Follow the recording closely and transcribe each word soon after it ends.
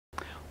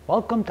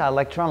Welcome to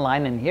Electron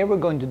Line, and here we're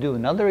going to do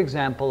another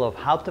example of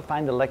how to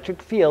find the electric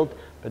field,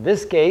 but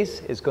this case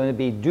is going to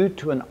be due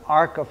to an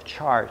arc of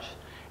charge.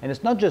 And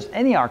it's not just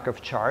any arc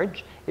of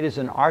charge, it is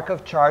an arc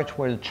of charge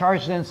where the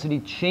charge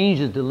density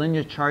changes, the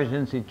linear charge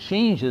density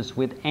changes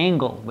with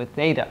angle, with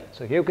theta.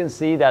 So here you can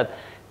see that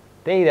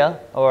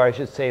theta, or I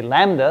should say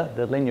lambda,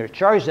 the linear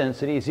charge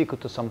density, is equal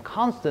to some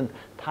constant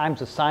times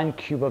the sine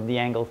cube of the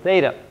angle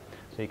theta.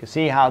 So you can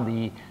see how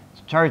the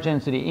charge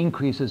density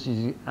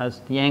increases as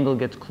the angle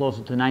gets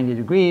closer to 90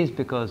 degrees,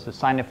 because the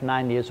sine of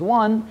 90 is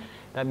 1.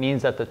 That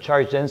means that the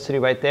charge density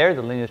right there,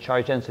 the linear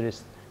charge density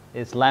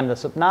is lambda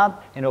sub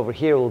naught, and over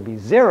here will be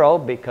 0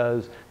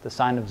 because the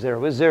sine of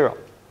 0 is 0.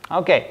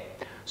 Okay,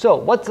 so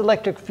what's the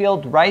electric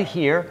field right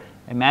here?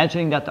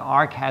 Imagining that the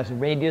arc has a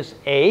radius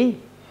a,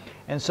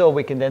 and so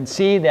we can then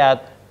see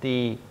that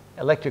the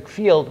electric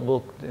field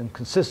will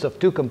consist of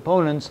two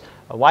components,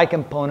 a y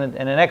component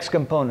and an x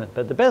component.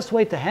 But the best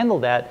way to handle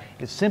that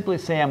is simply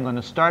say I'm going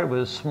to start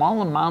with a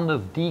small amount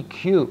of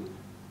dq.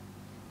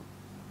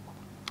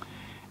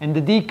 And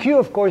the dq,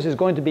 of course, is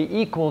going to be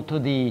equal to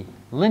the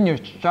linear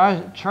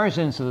charge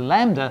density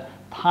lambda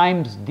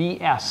times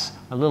ds,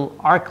 a little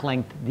arc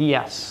length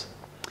ds.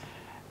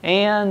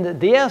 And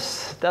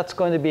ds, that's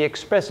going to be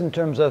expressed in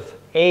terms of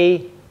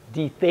a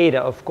d theta,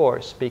 of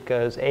course,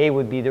 because a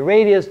would be the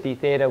radius, d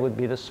theta would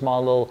be the small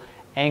little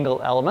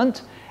angle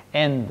element,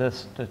 and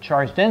the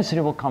charge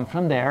density will come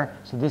from there.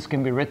 So this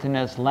can be written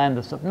as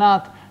lambda sub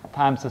naught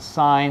times the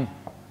sine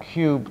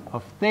cube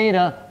of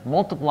theta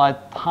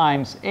multiplied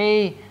times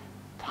a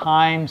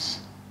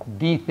times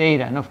d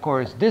theta. And of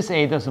course, this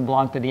a doesn't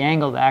belong to the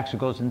angle, that actually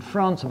goes in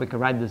front, so we can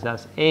write this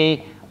as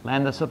a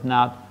lambda sub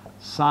naught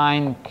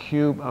sine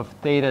cube of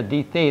theta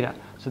d theta.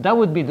 So that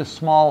would be the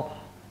small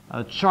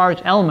charge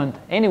element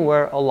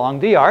anywhere along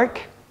the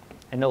arc,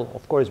 and it'll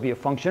of course be a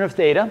function of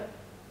theta.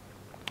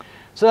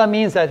 So that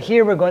means that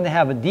here we're going to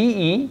have a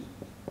dE,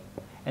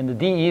 and the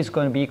dE is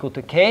going to be equal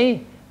to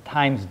k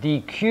times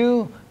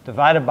dq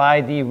divided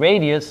by the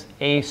radius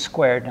a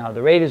squared. Now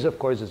the radius, of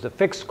course, is the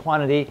fixed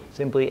quantity,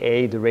 simply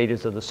a, the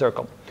radius of the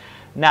circle.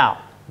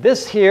 Now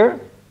this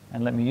here,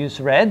 and let me use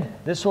red,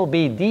 this will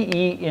be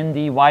dE in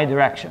the y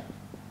direction.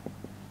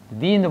 The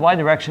d in the y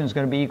direction is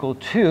going to be equal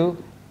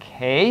to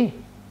k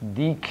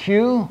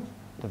dq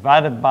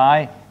divided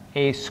by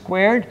a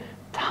squared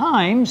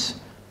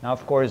times, now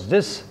of course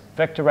this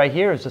vector right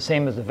here is the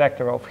same as the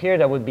vector over here,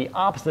 that would be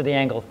opposite the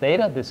angle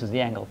theta. This is the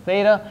angle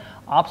theta,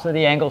 opposite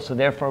the angle, so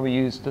therefore we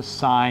use the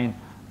sine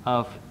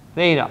of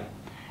theta.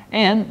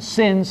 And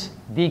since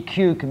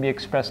dq can be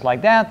expressed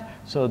like that,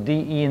 so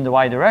dE in the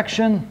y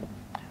direction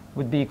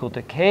would be equal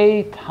to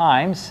k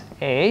times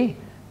a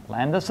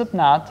lambda sub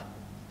naught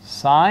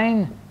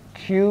sine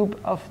cube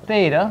of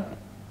theta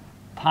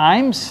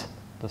times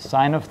the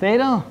sine of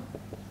theta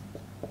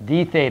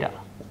d theta.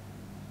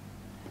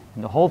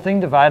 And the whole thing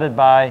divided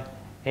by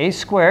a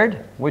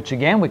squared, which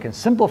again we can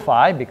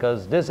simplify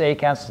because this a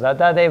cancels out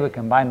that a, we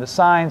combine the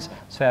signs,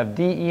 so we have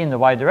dE in the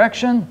y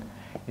direction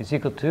is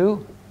equal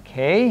to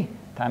k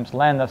times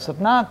lambda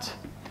sub naught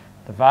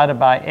divided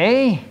by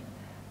a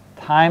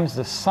times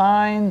the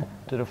sine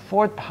to the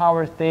 4th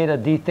power theta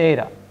d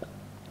theta.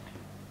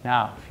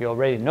 Now, if you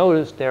already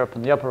noticed there up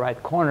in the upper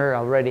right corner, I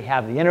already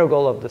have the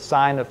integral of the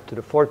sine to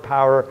the 4th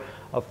power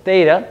of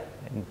theta.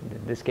 In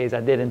this case, I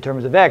did in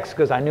terms of x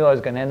because I knew I was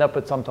going to end up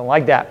with something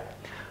like that.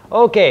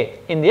 Okay,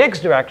 in the x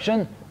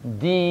direction,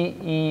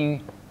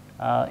 dE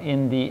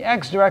in the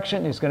x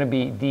direction is going to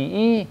be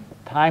dE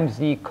times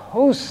the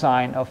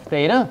cosine of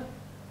theta.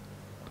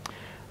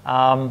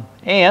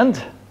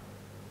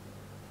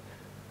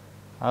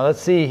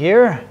 Let's see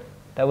here.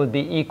 That would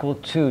be equal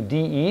to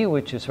dE,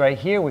 which is right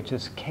here, which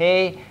is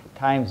k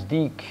times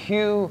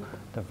dq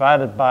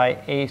divided by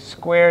a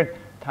squared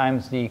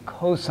times the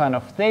cosine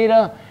of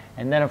theta.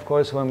 And then, of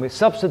course, when we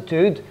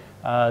substitute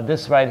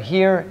this right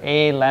here,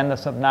 a lambda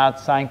sub naught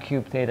sine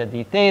cube theta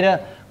d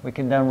theta, we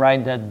can then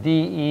write that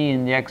dE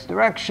in the x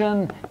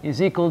direction is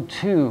equal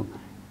to,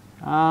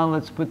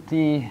 let's put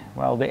the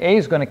a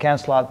is going to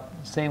cancel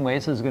out the same way,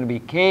 so it's going to be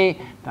k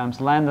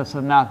times lambda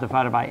sub naught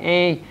divided by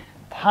a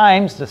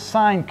times the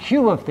sine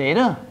cube of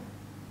theta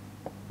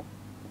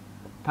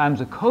times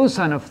the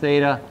cosine of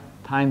theta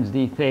times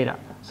d theta.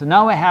 So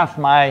now I have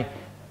my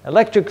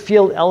electric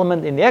field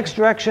element in the x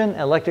direction,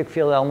 electric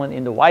field element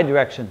in the y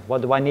direction.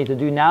 What do I need to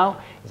do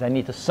now? Is I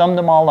need to sum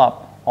them all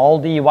up. All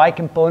the y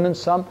components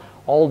summed,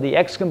 all the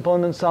x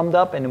components summed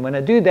up, and when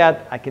I do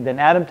that, I can then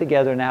add them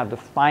together and have the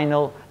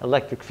final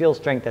electric field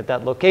strength at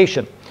that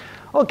location.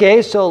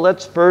 Okay, so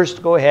let's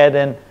first go ahead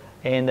and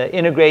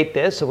integrate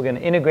this. So we're going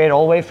to integrate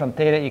all the way from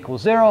theta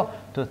equals 0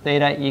 to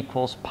theta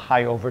equals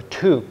pi over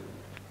 2.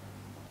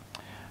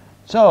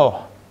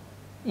 So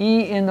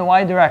E in the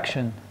y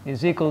direction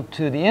is equal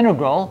to the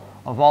integral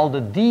of all the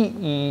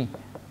dE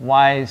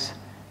y's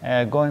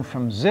going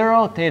from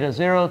 0, theta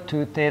 0,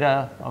 to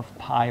theta of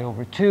pi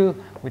over 2,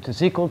 which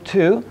is equal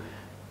to,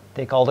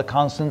 take all the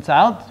constants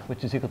out,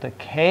 which is equal to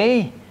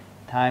k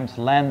times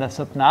lambda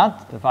sub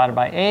naught divided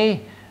by a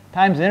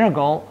times the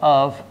integral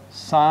of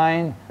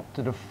sine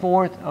to the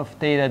fourth of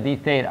theta d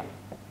theta.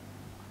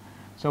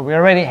 So we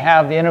already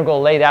have the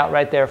integral laid out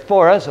right there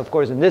for us. Of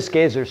course, in this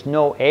case, there's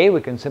no a.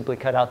 We can simply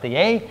cut out the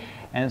a.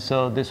 And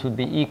so this would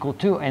be equal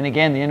to, and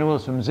again, the interval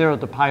is from 0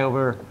 to pi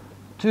over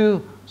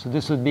 2. So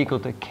this would be equal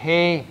to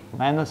k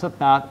lambda sub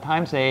naught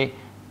times a,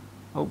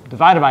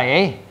 divided by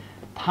a,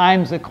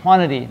 times the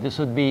quantity. This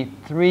would be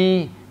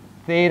 3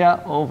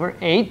 theta over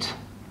 8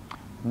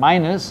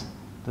 minus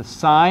the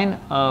sine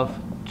of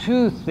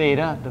 2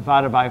 theta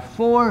divided by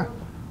 4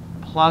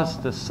 plus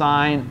the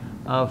sine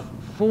of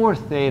 4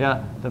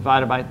 theta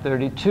divided by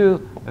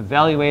 32,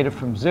 evaluated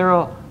from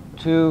 0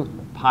 to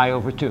pi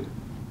over 2.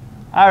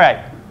 All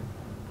right.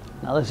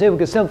 Now let's see if we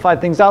can simplify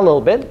things out a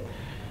little bit.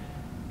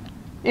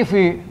 If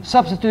we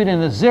substitute in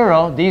the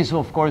 0, these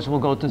of course will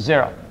go to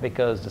 0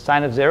 because the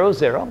sine of 0 is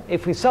 0.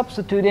 If we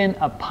substitute in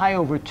a pi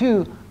over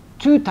 2,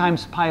 2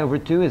 times pi over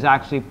 2 is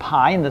actually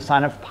pi, and the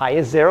sine of pi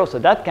is 0, so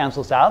that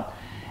cancels out.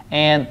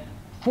 And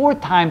 4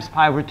 times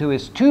pi over 2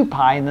 is 2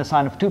 pi, and the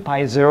sine of 2 pi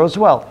is 0 as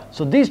well.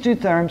 So these two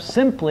terms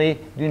simply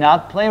do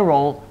not play a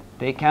role.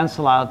 They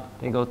cancel out.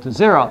 They go to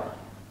 0,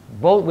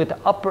 both with the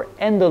upper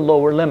and the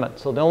lower limit.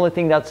 So the only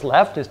thing that's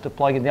left is to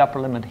plug in the upper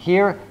limit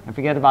here and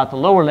forget about the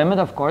lower limit,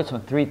 of course,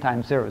 when 3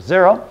 times 0 is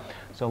 0.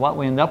 So what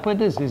we end up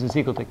with is this is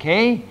equal to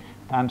k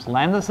times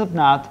lambda sub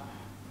naught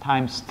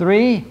times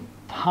 3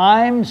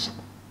 times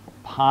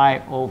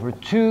pi over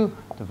 2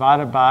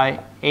 divided by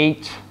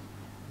 8.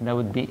 And that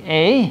would be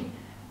a.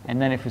 And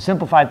then if we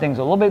simplify things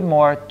a little bit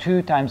more,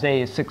 2 times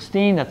a is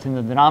 16. That's in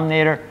the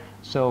denominator.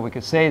 So we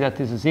could say that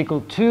this is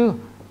equal to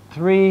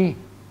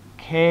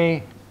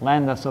 3k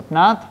lambda sub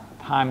naught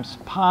times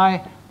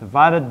pi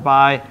divided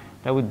by,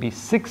 that would be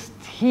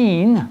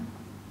 16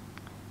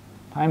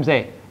 times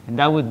a. And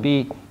that would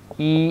be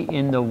E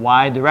in the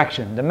y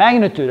direction, the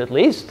magnitude at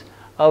least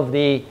of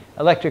the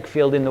electric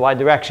field in the y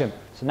direction.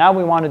 So now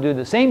we want to do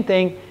the same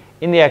thing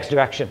in the x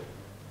direction.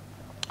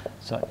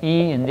 So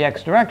E in the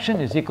x direction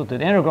is equal to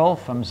the integral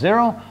from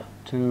 0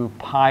 to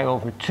pi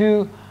over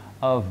 2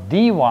 of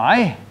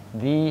dy,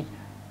 dE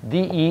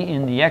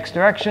in the x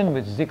direction,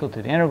 which is equal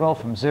to the integral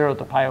from 0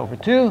 to pi over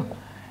 2.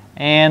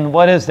 And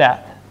what is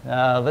that?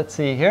 Let's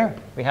see here.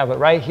 We have it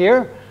right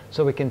here.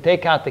 So we can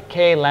take out the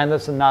k, lambda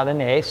sub naught,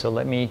 and a. So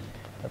let me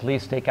at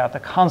least take out the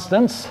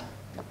constants.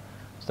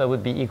 So that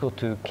would be equal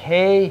to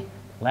k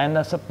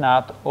lambda sub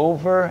naught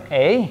over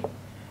a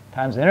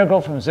times the integral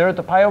from 0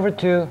 to pi over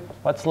 2.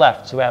 What's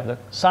left? So we have the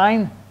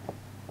sine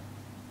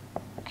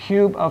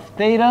cube of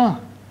theta,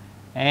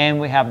 and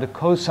we have the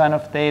cosine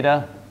of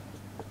theta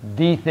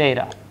d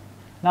theta.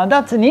 Now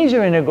that's an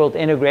easier integral to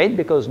integrate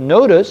because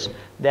notice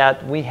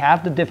that we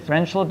have the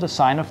differential of the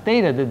sine of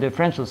theta. The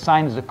differential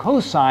sine is the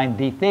cosine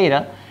d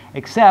theta,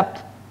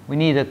 except we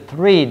need a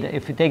 3.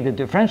 If you take the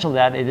differential of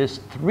that, it is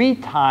 3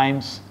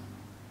 times.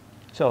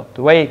 So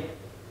the way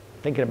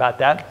thinking about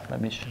that, let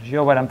me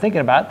show what I'm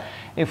thinking about.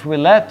 If we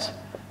let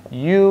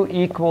u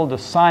equal the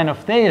sine of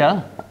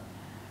theta,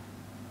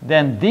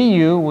 then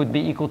du would be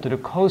equal to the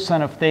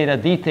cosine of theta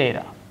d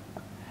theta.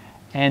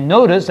 And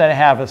notice that I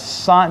have a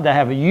sine, that I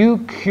have a u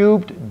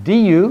cubed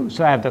du,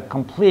 so I have the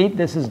complete.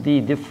 This is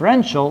the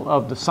differential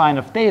of the sine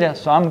of theta,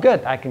 so I'm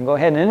good. I can go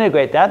ahead and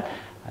integrate that.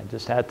 I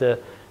just had to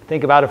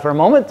think about it for a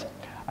moment.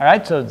 All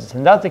right, so it's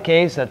not the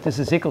case that this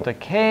is equal to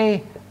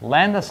k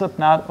lambda sub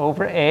naught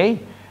over a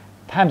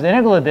times the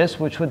integral of this,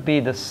 which would be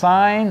the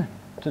sine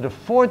to the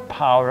 4th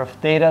power of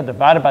theta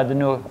divided by the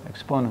new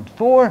exponent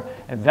 4,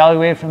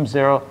 evaluated from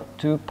 0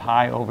 to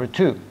pi over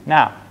 2.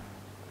 Now,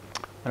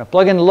 when I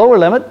plug in the lower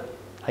limit,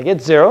 I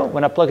get 0.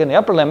 When I plug in the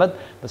upper limit,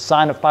 the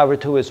sine of pi over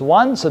 2 is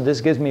 1, so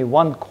this gives me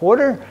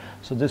 1/4.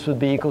 So this would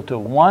be equal to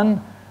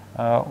 1,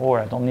 or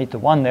I don't need the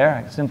 1 there.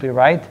 I can simply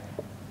write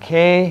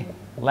k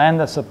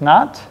lambda sub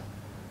naught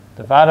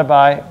divided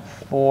by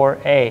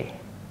 4a.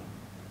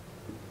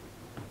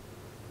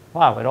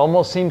 Wow, it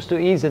almost seems too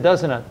easy,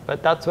 doesn't it?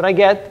 But that's what I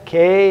get,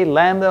 k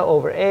lambda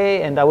over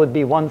a, and that would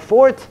be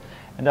 1/4,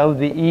 and that would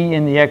be E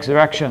in the x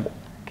direction.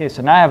 Okay,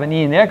 so now I have an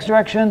E in the x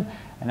direction,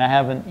 and I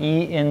have an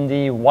E in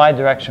the y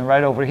direction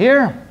right over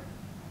here.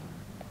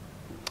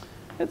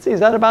 Let's see, is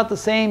that about the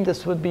same?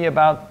 This would be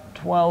about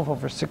 12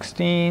 over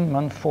 16,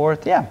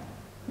 1/4. Yeah,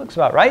 looks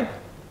about right.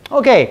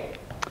 Okay,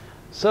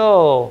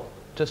 so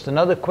just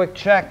another quick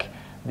check.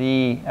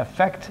 The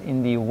effect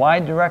in the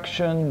y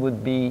direction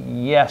would be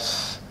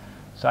yes.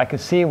 So I can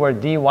see where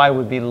dy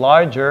would be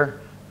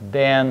larger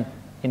than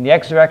in the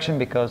x direction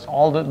because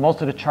most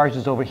of the charge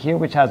is over here,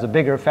 which has a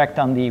bigger effect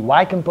on the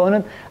y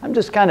component. I'm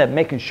just kind of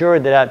making sure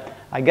that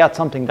I got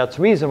something that's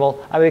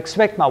reasonable. I would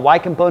expect my y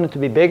component to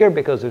be bigger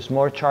because there's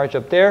more charge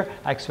up there.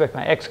 I expect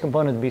my x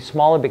component to be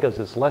smaller because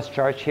there's less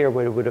charge here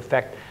where it would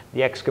affect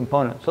the x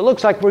component. So it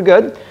looks like we're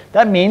good.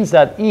 That means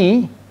that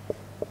E,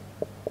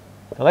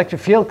 the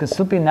electric field, can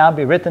simply now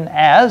be written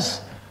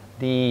as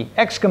the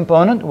x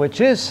component,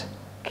 which is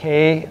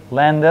k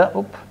lambda,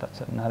 that's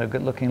not a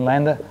good looking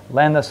lambda,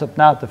 lambda sub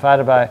naught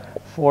divided by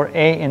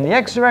 4a in the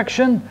x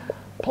direction,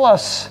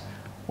 plus,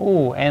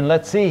 and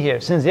let's see here,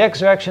 since the x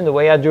direction, the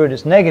way I drew it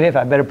is negative,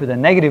 I better put a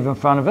negative in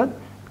front of it,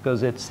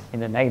 because it's in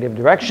the negative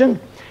direction.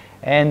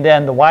 And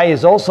then the y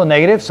is also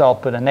negative, so I'll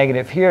put a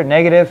negative here,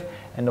 negative,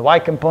 and the y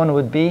component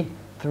would be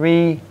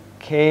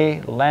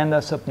 3k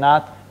lambda sub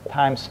naught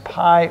times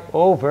pi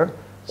over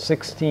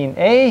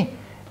 16a,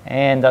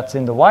 and that's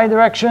in the y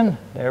direction.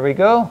 There we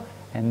go.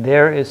 And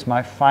there is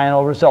my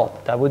final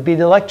result. That would be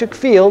the electric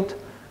field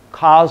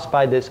caused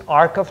by this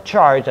arc of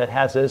charge that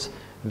has this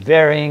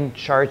varying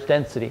charge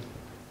density.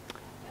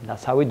 And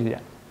that's how we do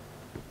that.